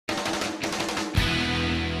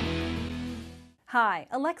Hi,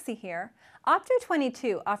 Alexi here.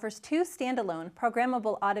 Opto22 offers two standalone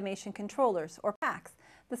programmable automation controllers, or PACs,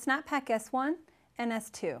 the PAC S1 and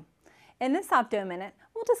S2. In this OptoMinute,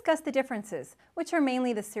 we'll discuss the differences, which are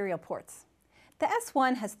mainly the serial ports. The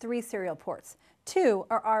S1 has 3 serial ports. 2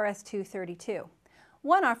 are RS-232.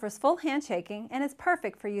 One offers full handshaking and is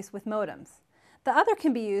perfect for use with modems. The other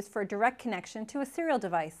can be used for a direct connection to a serial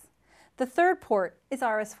device. The third port is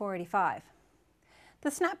RS-485.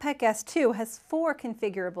 The PAC S2 has 4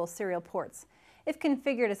 configurable serial ports. If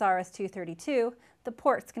configured as RS-232, the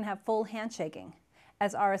ports can have full handshaking.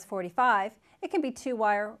 As RS-485, it can be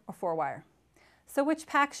 2-wire or 4-wire. So which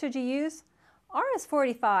PAC should you use?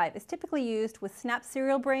 RS-485 is typically used with Snap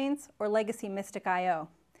serial brains or legacy Mystic I/O.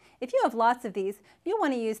 If you have lots of these, you'll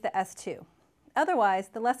want to use the S2. Otherwise,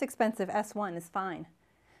 the less expensive S1 is fine.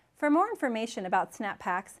 For more information about Snap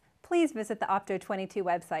PACs, please visit the Opto22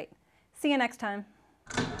 website. See you next time.